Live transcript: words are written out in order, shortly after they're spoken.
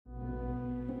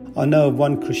I know of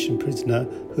one Christian prisoner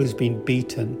who's been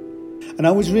beaten. And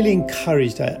I was really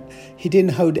encouraged that he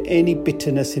didn't hold any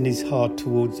bitterness in his heart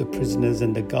towards the prisoners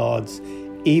and the guards,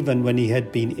 even when he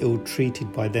had been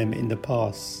ill-treated by them in the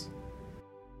past.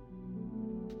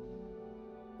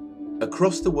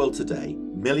 Across the world today,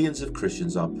 millions of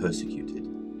Christians are persecuted.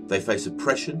 They face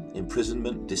oppression,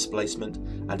 imprisonment, displacement,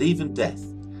 and even death,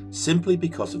 simply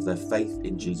because of their faith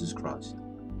in Jesus Christ.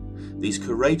 These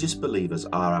courageous believers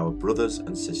are our brothers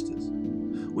and sisters.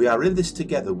 We are in this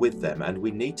together with them, and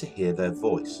we need to hear their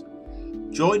voice.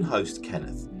 Join host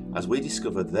Kenneth as we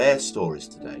discover their stories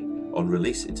today on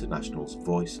Release International's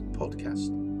Voice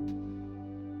podcast.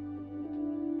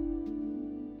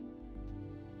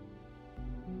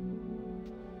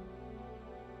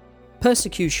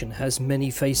 Persecution has many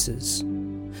faces.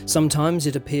 Sometimes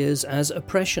it appears as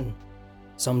oppression,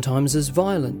 sometimes as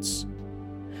violence.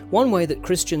 One way that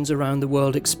Christians around the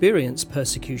world experience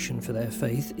persecution for their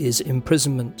faith is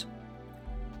imprisonment.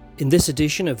 In this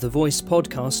edition of the Voice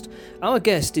podcast, our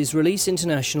guest is Release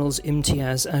International's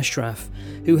Imtiaz Ashraf,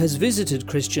 who has visited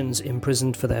Christians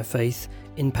imprisoned for their faith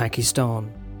in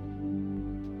Pakistan.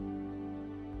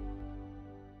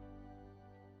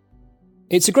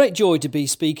 It's a great joy to be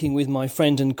speaking with my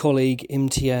friend and colleague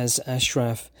Imtiaz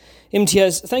Ashraf.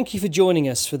 Imtiaz, thank you for joining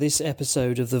us for this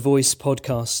episode of the Voice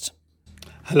podcast.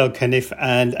 Hello, Kenneth,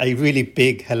 and a really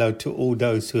big hello to all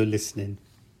those who are listening.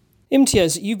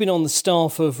 Imtiaz, you've been on the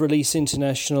staff of Release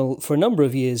International for a number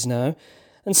of years now,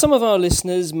 and some of our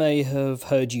listeners may have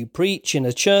heard you preach in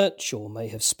a church or may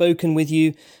have spoken with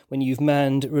you when you've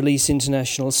manned Release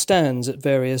International stands at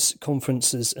various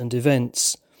conferences and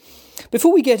events.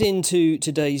 Before we get into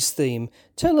today's theme,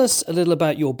 tell us a little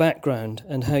about your background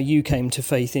and how you came to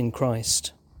faith in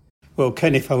Christ. Well,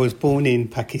 Kenneth, I was born in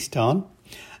Pakistan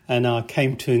and I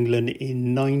came to England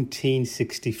in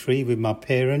 1963 with my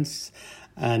parents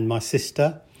and my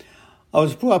sister. I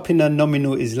was brought up in a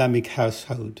nominal Islamic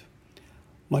household.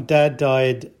 My dad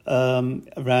died around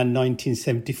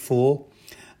 1974,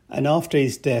 and after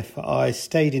his death I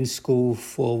stayed in school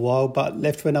for a while but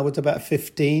left when I was about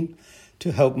 15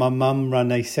 to help my mum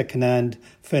run a second-hand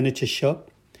furniture shop.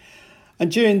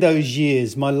 And during those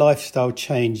years, my lifestyle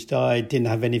changed. I didn't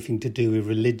have anything to do with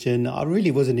religion. I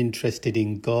really wasn't interested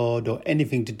in God or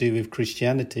anything to do with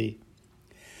Christianity.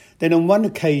 Then on one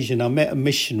occasion, I met a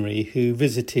missionary who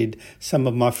visited some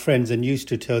of my friends and used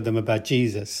to tell them about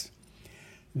Jesus.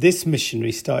 This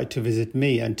missionary started to visit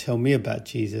me and tell me about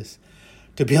Jesus.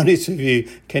 To be honest with you,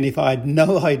 Kenneth, I had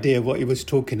no idea what he was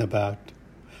talking about.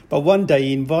 But one day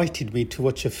he invited me to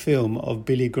watch a film of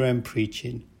Billy Graham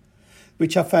preaching,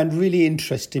 which I found really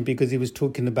interesting because he was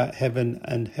talking about heaven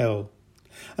and hell.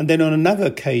 And then on another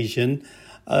occasion,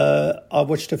 I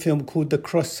watched a film called The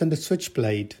Cross and the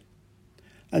Switchblade.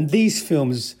 And these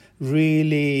films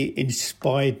really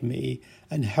inspired me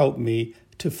and helped me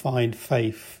to find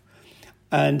faith.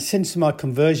 And since my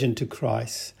conversion to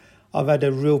Christ, I've had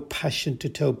a real passion to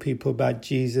tell people about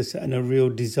Jesus and a real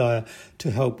desire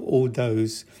to help all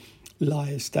those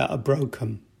lives that are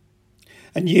broken.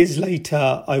 And years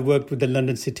later, I worked with the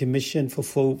London City Mission for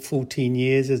 14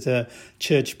 years as a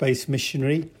church-based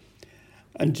missionary.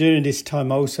 And during this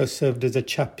time, I also served as a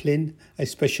chaplain, a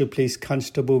special police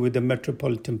constable with the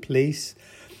Metropolitan Police.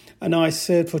 And I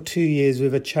served for 2 years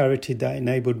with a charity that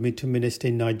enabled me to minister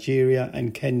in Nigeria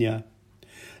and Kenya.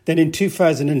 Then in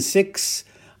 2006,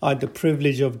 I had the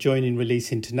privilege of joining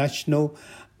Release International,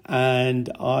 and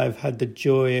I've had the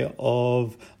joy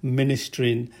of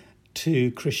ministering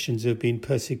to Christians who have been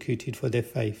persecuted for their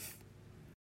faith.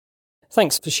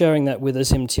 Thanks for sharing that with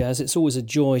us, Imtiaz. It's always a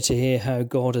joy to hear how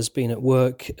God has been at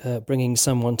work bringing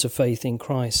someone to faith in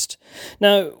Christ.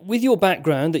 Now, with your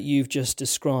background that you've just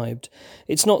described,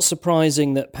 it's not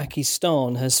surprising that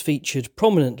Pakistan has featured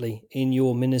prominently in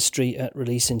your ministry at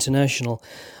Release International.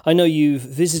 I know you've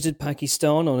visited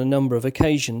Pakistan on a number of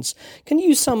occasions. Can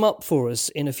you sum up for us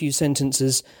in a few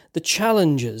sentences the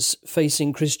challenges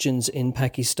facing Christians in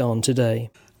Pakistan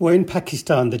today? Well, in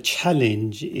Pakistan, the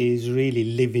challenge is really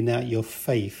living out your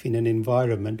faith in an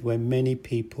environment where many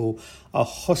people are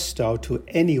hostile to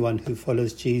anyone who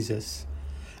follows Jesus,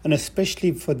 and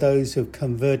especially for those who have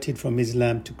converted from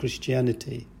Islam to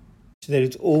Christianity. So there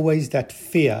is always that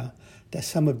fear that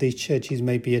some of these churches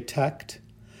may be attacked.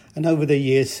 And over the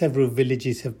years, several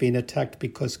villages have been attacked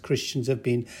because Christians have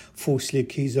been falsely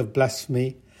accused of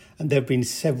blasphemy, and there have been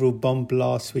several bomb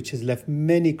blasts which has left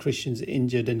many Christians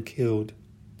injured and killed.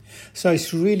 So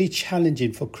it's really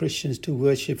challenging for Christians to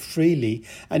worship freely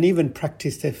and even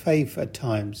practice their faith at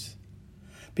times.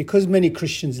 Because many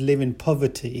Christians live in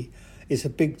poverty, it's a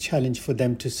big challenge for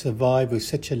them to survive with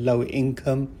such a low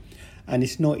income and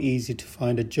it's not easy to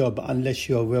find a job unless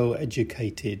you are well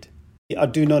educated. I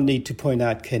do not need to point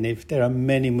out, Kenneth, there are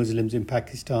many Muslims in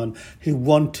Pakistan who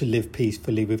want to live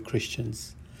peacefully with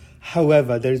Christians.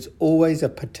 However, there is always a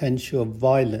potential of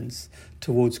violence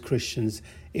towards Christians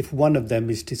if one of them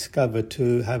is discovered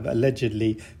to have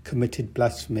allegedly committed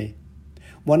blasphemy.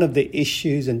 One of the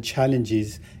issues and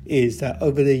challenges is that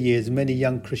over the years, many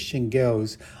young Christian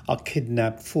girls are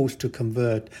kidnapped, forced to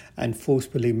convert, and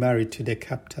forcibly married to their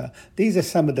captor. These are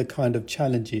some of the kind of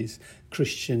challenges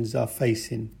Christians are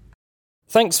facing.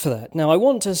 Thanks for that. Now, I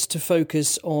want us to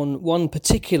focus on one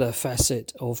particular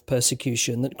facet of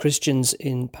persecution that Christians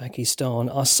in Pakistan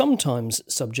are sometimes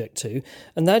subject to,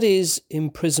 and that is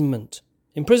imprisonment.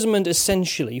 Imprisonment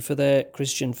essentially for their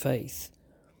Christian faith.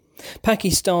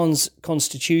 Pakistan's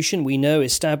constitution, we know,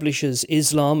 establishes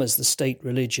Islam as the state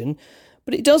religion,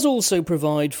 but it does also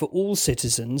provide for all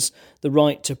citizens the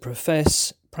right to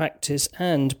profess, practice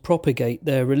and propagate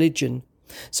their religion.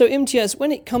 So, Imtiaz,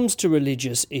 when it comes to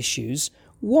religious issues,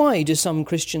 why do some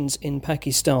Christians in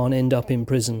Pakistan end up in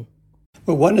prison?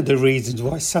 Well, one of the reasons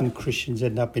why some Christians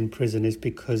end up in prison is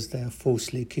because they are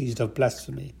falsely accused of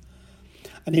blasphemy.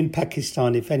 And in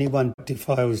Pakistan, if anyone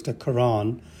defiles the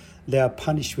Quran, they are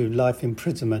punished with life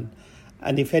imprisonment.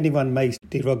 And if anyone makes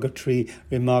derogatory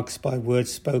remarks by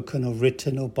words spoken or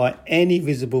written or by any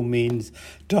visible means,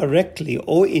 directly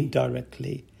or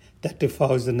indirectly, that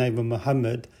defiles the name of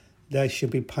Muhammad, they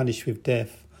should be punished with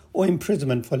death or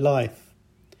imprisonment for life.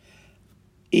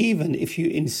 Even if you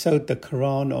insult the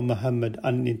Quran or Muhammad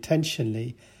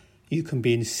unintentionally, you can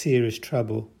be in serious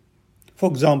trouble. For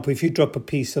example, if you drop a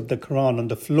piece of the Quran on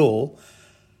the floor,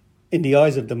 in the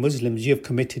eyes of the Muslims, you have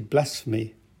committed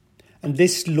blasphemy. And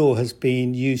this law has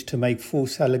been used to make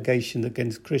false allegations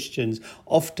against Christians,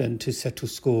 often to settle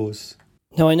scores.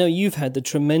 Now, I know you've had the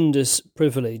tremendous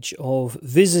privilege of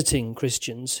visiting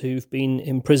Christians who've been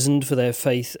imprisoned for their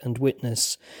faith and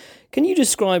witness. Can you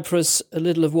describe for us a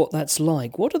little of what that's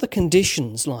like? What are the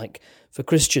conditions like for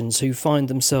Christians who find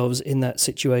themselves in that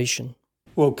situation?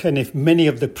 Well, Kenneth, many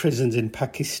of the prisons in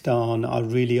Pakistan are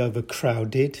really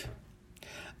overcrowded.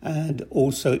 And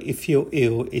also, if you're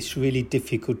ill, it's really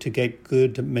difficult to get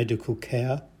good medical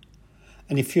care.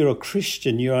 And if you're a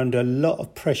Christian, you're under a lot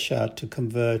of pressure to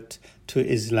convert to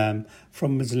Islam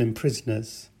from Muslim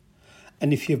prisoners.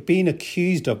 And if you've been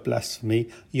accused of blasphemy,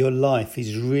 your life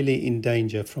is really in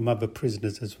danger from other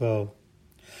prisoners as well.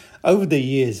 Over the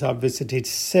years, I've visited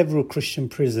several Christian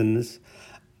prisons,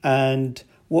 and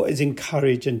what has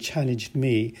encouraged and challenged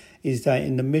me is that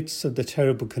in the midst of the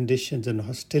terrible conditions and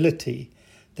hostility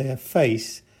they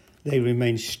face, they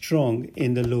remain strong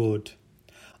in the Lord.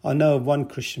 I know of one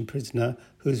Christian prisoner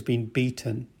who's been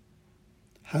beaten.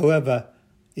 However,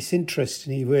 it's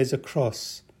interesting, he wears a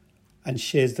cross and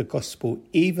shares the gospel,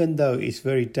 even though it's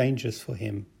very dangerous for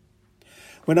him.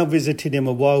 When I visited him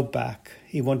a while back,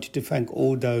 he wanted to thank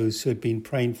all those who had been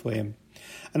praying for him.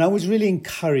 And I was really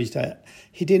encouraged that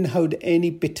he didn't hold any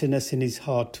bitterness in his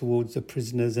heart towards the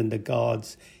prisoners and the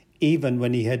guards, even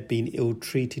when he had been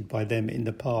ill-treated by them in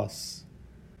the past.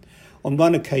 On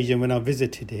one occasion when I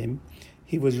visited him,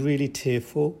 he was really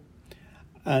tearful,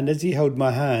 and as he held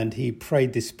my hand, he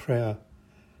prayed this prayer: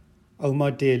 "Oh, my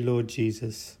dear Lord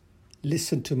Jesus,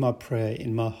 listen to my prayer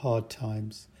in my hard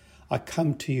times. I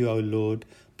come to you, O Lord.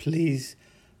 Please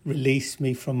release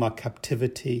me from my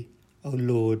captivity. O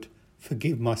Lord,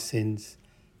 forgive my sins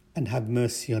and have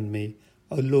mercy on me.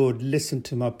 O Lord, listen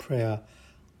to my prayer.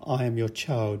 I am your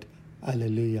child.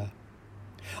 Alleluia."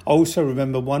 I also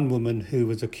remember one woman who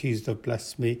was accused of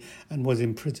blasphemy and was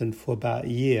imprisoned for about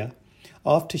a year.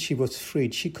 After she was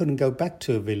freed, she couldn't go back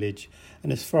to her village.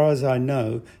 And as far as I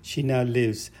know, she now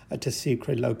lives at a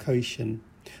secret location.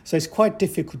 So it's quite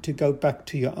difficult to go back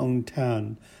to your own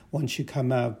town once you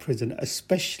come out of prison,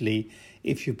 especially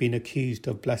if you've been accused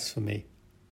of blasphemy.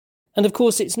 And of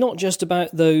course, it's not just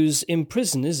about those in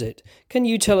prison, is it? Can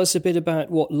you tell us a bit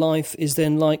about what life is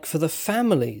then like for the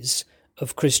families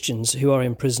of Christians who are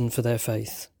in prison for their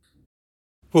faith?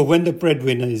 Well, when the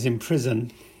breadwinner is in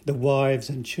prison, the wives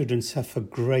and children suffer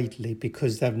greatly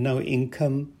because they have no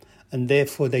income and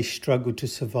therefore they struggle to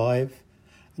survive,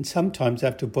 and sometimes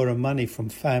have to borrow money from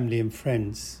family and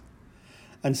friends.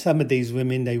 And some of these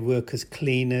women, they work as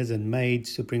cleaners and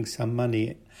maids to bring some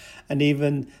money. And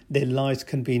even their lives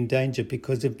can be in danger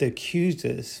because if the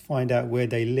accusers find out where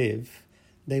they live,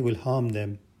 they will harm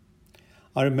them.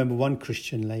 I remember one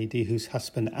Christian lady whose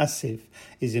husband Asif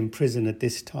is in prison at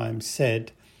this time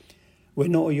said,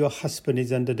 "When all your husband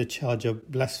is under the charge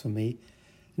of blasphemy,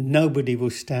 nobody will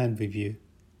stand with you.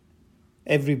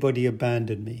 Everybody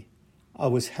abandoned me. I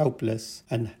was helpless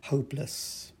and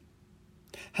hopeless."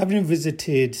 Having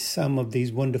visited some of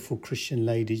these wonderful Christian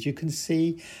ladies, you can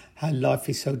see how life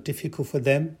is so difficult for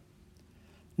them.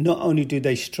 Not only do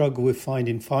they struggle with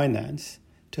finding finance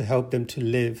to help them to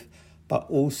live, but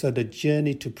also the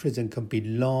journey to prison can be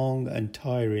long and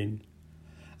tiring.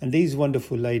 And these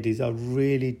wonderful ladies are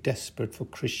really desperate for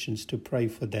Christians to pray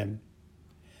for them.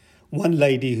 One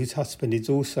lady whose husband is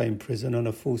also in prison on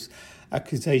a false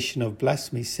accusation of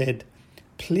blasphemy said,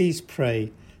 "Please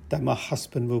pray that my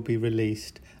husband will be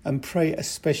released, and pray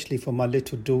especially for my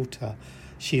little daughter.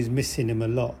 She is missing him a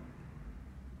lot."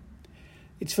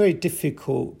 It's very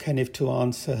difficult, Kenneth, to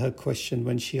answer her question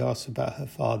when she asks about her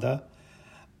father.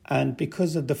 And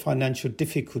because of the financial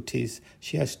difficulties,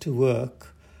 she has to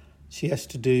work. She has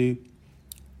to do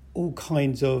all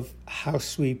kinds of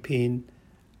housesweeping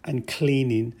and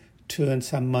cleaning to earn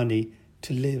some money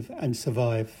to live and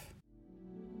survive.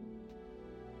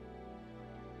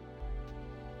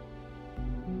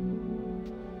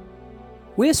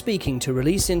 We're speaking to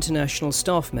Release International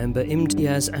staff member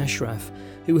Imtiaz Ashraf,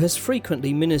 who has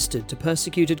frequently ministered to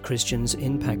persecuted Christians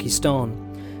in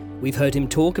Pakistan. We've heard him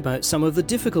talk about some of the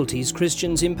difficulties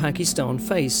Christians in Pakistan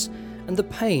face and the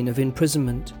pain of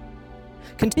imprisonment.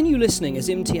 Continue listening as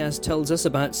Imtiaz tells us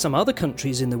about some other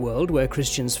countries in the world where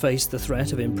Christians face the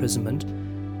threat of imprisonment,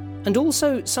 and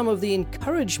also some of the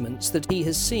encouragements that he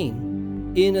has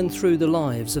seen in and through the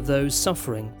lives of those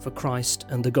suffering for Christ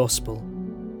and the gospel.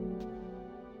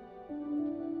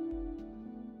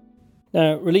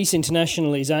 Now, Release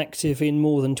International is active in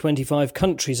more than 25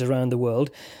 countries around the world,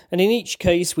 and in each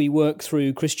case we work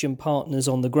through Christian partners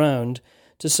on the ground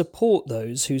to support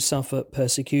those who suffer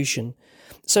persecution.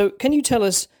 So, can you tell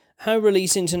us how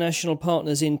Release International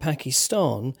partners in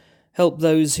Pakistan help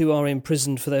those who are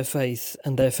imprisoned for their faith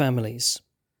and their families?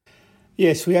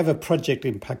 Yes, we have a project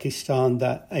in Pakistan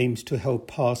that aims to help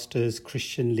pastors,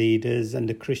 Christian leaders, and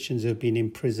the Christians who have been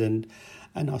imprisoned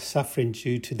and are suffering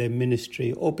due to their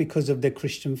ministry or because of their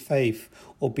Christian faith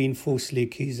or being falsely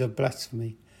accused of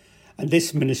blasphemy. And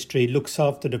this ministry looks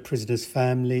after the prisoners'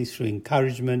 families through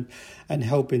encouragement and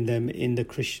helping them in the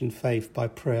Christian faith by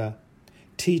prayer.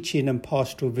 Teaching and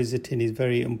pastoral visiting is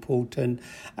very important,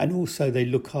 and also they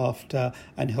look after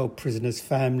and help prisoners'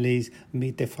 families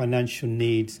meet their financial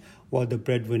needs while the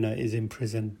breadwinner is in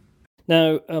prison.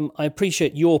 Now, I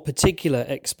appreciate your particular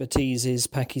expertise is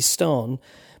Pakistan,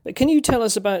 but can you tell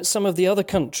us about some of the other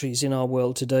countries in our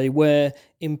world today where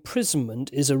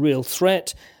imprisonment is a real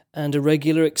threat and a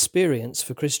regular experience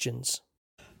for Christians?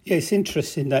 Yeah, it's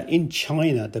interesting that in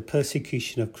China, the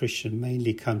persecution of Christians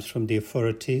mainly comes from the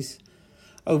authorities.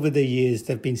 Over the years,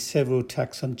 there have been several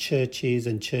attacks on churches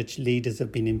and church leaders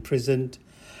have been imprisoned.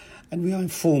 And we are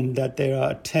informed that there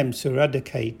are attempts to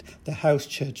eradicate the house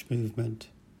church movement.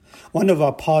 One of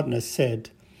our partners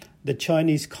said, the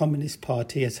Chinese Communist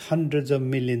Party has hundreds of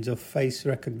millions of face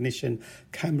recognition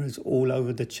cameras all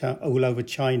over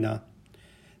China.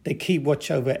 They keep watch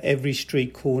over every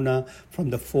street corner from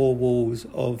the four walls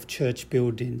of church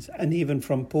buildings and even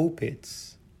from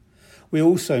pulpits. We're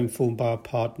also informed by our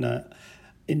partner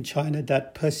in China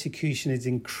that persecution is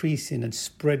increasing and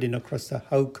spreading across the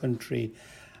whole country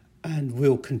and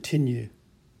will continue.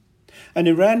 And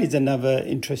Iran is another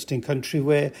interesting country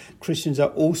where Christians are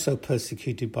also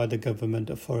persecuted by the government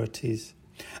authorities,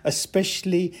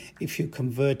 especially if you're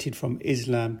converted from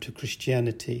Islam to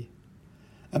Christianity.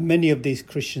 And many of these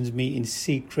Christians meet in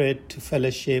secret to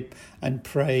fellowship and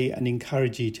pray and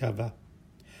encourage each other.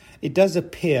 It does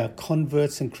appear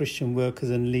converts and Christian workers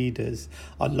and leaders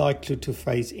are likely to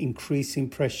face increasing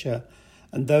pressure,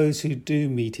 and those who do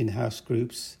meet in house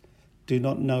groups do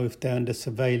not know if they're under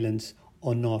surveillance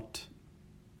or not.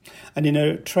 And in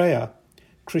Eritrea,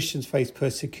 Christians face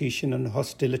persecution and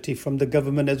hostility from the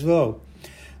government as well.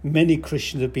 Many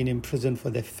Christians have been imprisoned for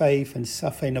their faith and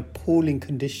suffer in appalling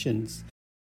conditions.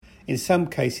 In some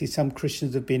cases, some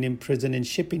Christians have been imprisoned in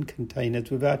shipping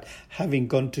containers without having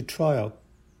gone to trial.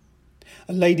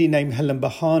 A lady named Helen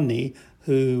Bahani,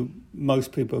 who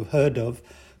most people have heard of,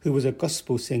 who was a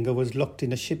gospel singer, was locked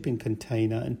in a shipping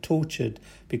container and tortured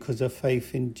because of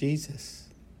faith in Jesus.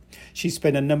 She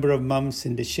spent a number of months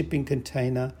in the shipping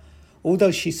container.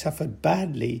 Although she suffered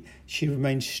badly, she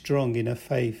remained strong in her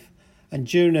faith. And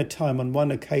during her time, on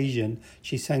one occasion,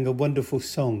 she sang a wonderful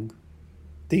song.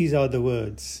 These are the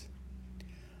words.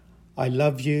 I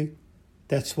love you,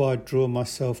 that's why I draw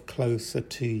myself closer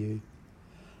to you.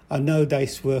 I know that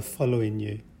it's worth following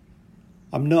you.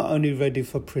 I'm not only ready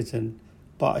for prison,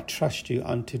 but I trust you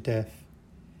unto death.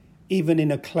 Even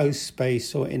in a closed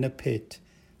space or in a pit,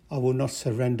 I will not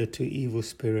surrender to evil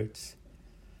spirits.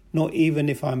 Not even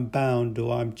if I'm bound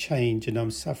or I'm chained and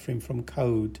I'm suffering from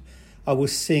cold, I will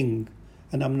sing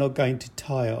and I'm not going to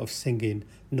tire of singing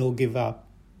nor give up.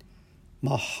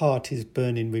 My heart is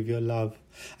burning with your love,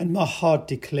 and my heart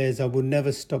declares I will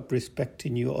never stop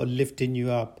respecting you or lifting you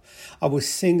up. I will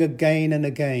sing again and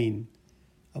again.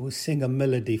 I will sing a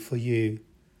melody for you.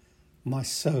 My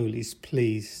soul is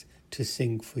pleased to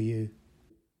sing for you.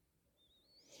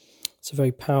 It's a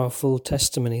very powerful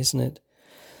testimony, isn't it?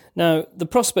 Now, the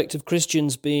prospect of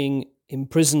Christians being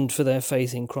imprisoned for their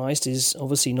faith in Christ is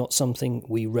obviously not something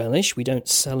we relish. We don't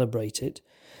celebrate it.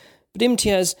 But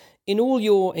Imtiaz, in all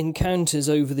your encounters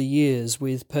over the years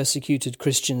with persecuted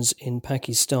Christians in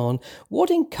Pakistan, what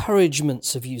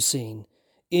encouragements have you seen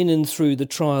in and through the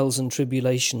trials and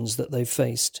tribulations that they've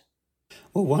faced?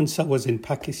 Well, once I was in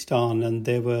Pakistan and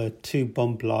there were 2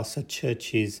 bomb blasts at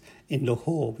churches in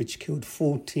Lahore which killed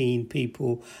 14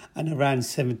 people and around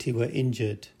 70 were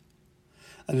injured.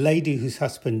 A lady whose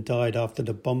husband died after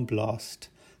the bomb blast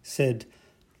said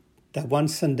that one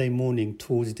Sunday morning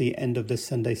towards the end of the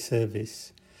Sunday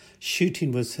service,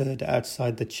 shooting was heard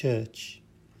outside the church.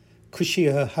 Kushi,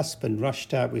 her husband,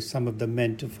 rushed out with some of the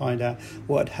men to find out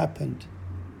what had happened.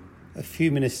 A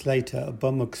few minutes later, a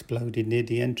bomb exploded near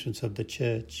the entrance of the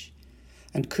church,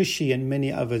 and Kushi and many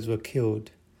others were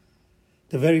killed.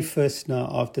 The very first night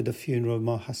after the funeral of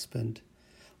my husband,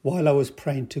 while I was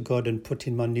praying to God and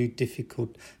putting my new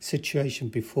difficult situation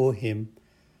before him,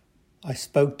 I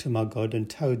spoke to my God and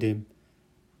told him,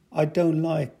 I don't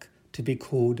like to be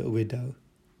called a widow.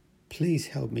 Please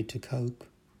help me to cope.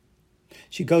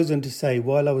 She goes on to say,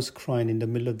 while I was crying in the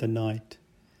middle of the night,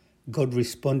 God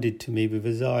responded to me with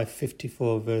Isaiah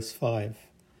 54 verse 5.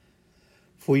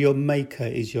 For your Maker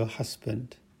is your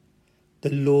husband.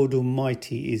 The Lord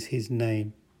Almighty is his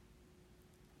name.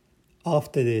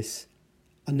 After this,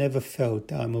 I never felt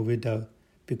that I'm a widow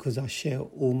because I share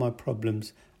all my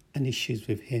problems and issues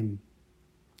with him.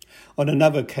 On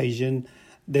another occasion,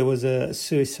 there was a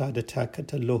suicide attack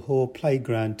at a Lahore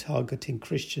playground targeting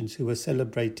Christians who were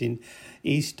celebrating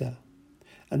Easter.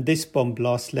 And this bomb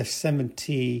blast left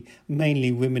 70,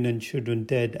 mainly women and children,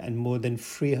 dead and more than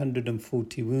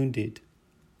 340 wounded.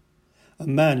 A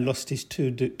man lost his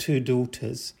two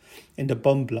daughters in the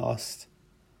bomb blast.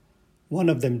 One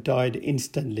of them died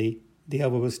instantly. The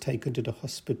other was taken to the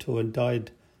hospital and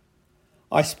died.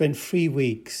 I spent 3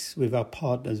 weeks with our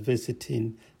partners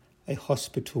visiting a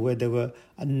hospital where there were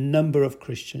a number of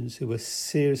Christians who were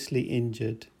seriously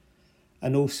injured.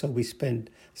 And also we spent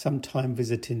some time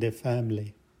visiting their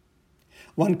family.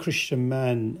 One Christian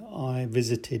man I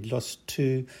visited lost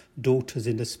 2 daughters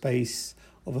in the space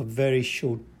of a very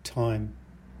short time.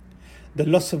 The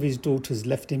loss of his daughters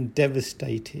left him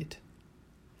devastated.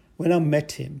 When I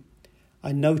met him,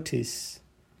 I noticed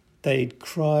they'd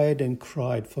cried and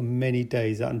cried for many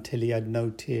days until he had no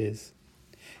tears.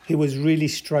 He was really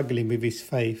struggling with his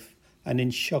faith and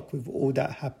in shock with all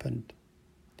that happened.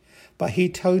 But he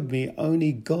told me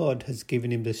only God has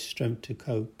given him the strength to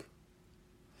cope.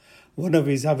 One of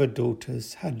his other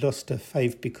daughters had lost her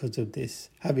faith because of this,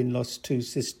 having lost 2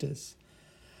 sisters.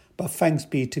 But thanks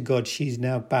be to God, she's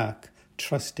now back,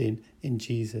 trusting in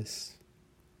Jesus.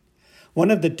 One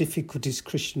of the difficulties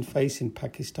Christians face in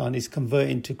Pakistan is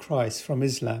converting to Christ from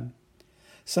Islam.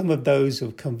 Some of those who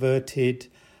have converted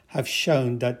have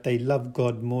shown that they love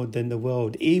God more than the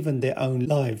world, even their own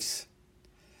lives.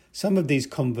 Some of these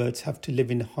converts have to live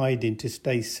in hiding to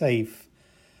stay safe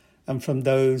and from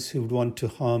those who would want to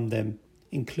harm them,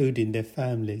 including their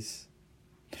families.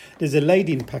 There's a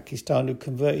lady in Pakistan who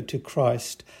converted to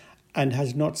Christ and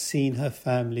has not seen her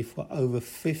family for over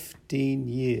 15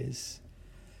 years.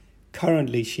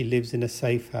 Currently, she lives in a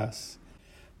safe house,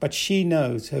 but she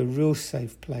knows her real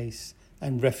safe place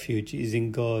and refuge is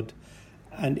in God,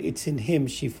 and it's in him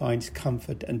she finds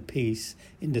comfort and peace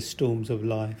in the storms of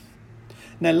life.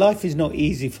 Now, life is not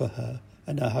easy for her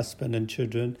and her husband and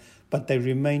children, but they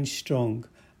remain strong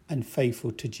and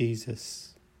faithful to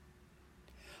Jesus.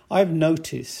 I've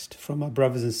noticed from my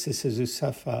brothers and sisters who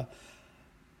suffer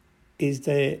is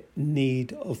their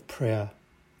need of prayer.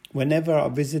 Whenever I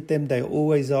visit them, they're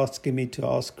always asking me to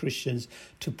ask Christians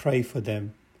to pray for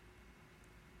them.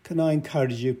 Can I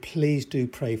encourage you, please do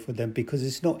pray for them, because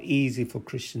it's not easy for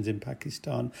Christians in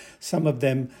Pakistan. Some of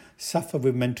them suffer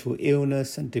with mental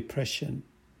illness and depression.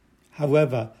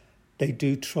 However, they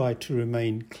do try to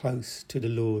remain close to the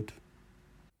Lord.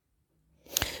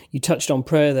 You touched on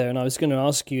prayer there, and I was going to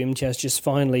ask you, Imtiaz, just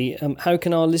finally, how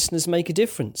can our listeners make a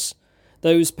difference?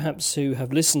 Those perhaps who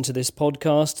have listened to this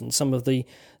podcast and some of the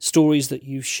stories that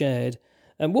you've shared,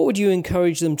 and what would you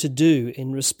encourage them to do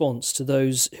in response to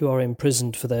those who are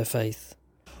imprisoned for their faith?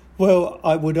 Well,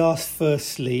 I would ask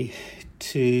firstly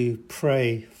to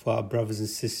pray for our brothers and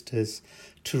sisters,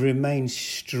 to remain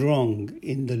strong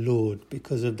in the Lord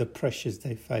because of the pressures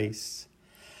they face,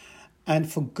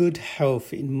 and for good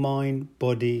health in mind,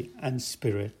 body and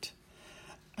spirit.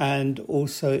 And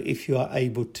also, if you are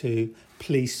able to,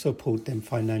 please support them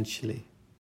financially.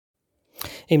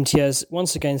 Imtiaz,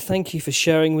 once again, thank you for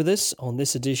sharing with us on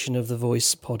this edition of the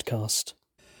Voice podcast.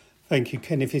 Thank you,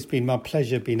 Kenneth. It's been my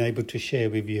pleasure being able to share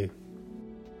with you.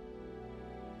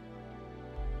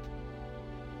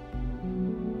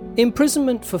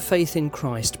 Imprisonment for faith in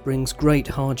Christ brings great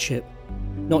hardship,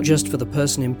 not just for the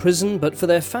person in prison, but for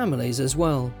their families as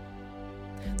well.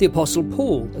 The Apostle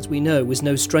Paul, as we know, was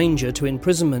no stranger to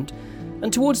imprisonment,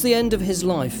 and towards the end of his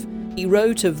life, he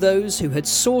wrote of those who had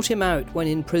sought him out when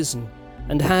in prison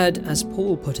and had, as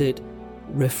Paul put it,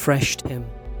 refreshed him.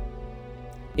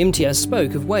 Imtiaz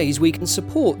spoke of ways we can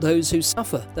support those who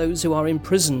suffer, those who are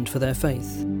imprisoned for their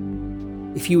faith.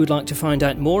 If you would like to find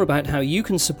out more about how you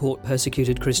can support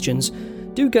persecuted Christians,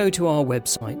 do go to our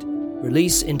website,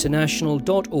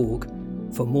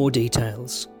 releaseinternational.org, for more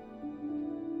details.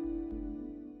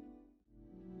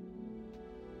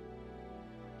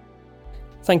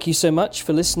 Thank you so much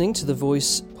for listening to the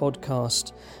Voice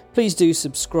podcast. Please do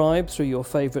subscribe through your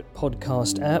favourite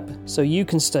podcast app so you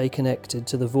can stay connected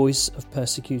to the voice of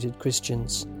persecuted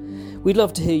Christians. We'd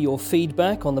love to hear your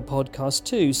feedback on the podcast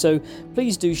too, so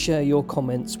please do share your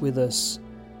comments with us.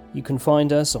 You can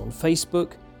find us on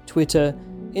Facebook, Twitter,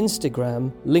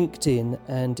 Instagram, LinkedIn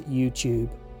and YouTube.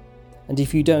 And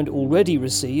if you don't already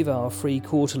receive our free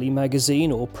quarterly magazine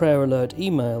or prayer alert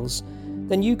emails,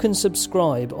 then you can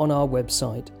subscribe on our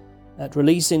website at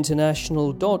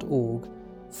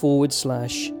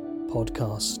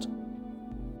releaseinternational.org/podcast.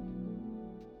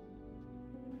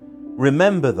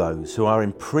 Remember those who are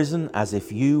in prison as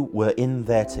if you were in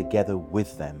there together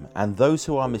with them, and those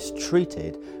who are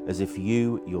mistreated as if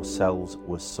you yourselves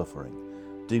were suffering.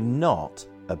 Do not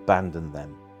abandon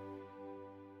them.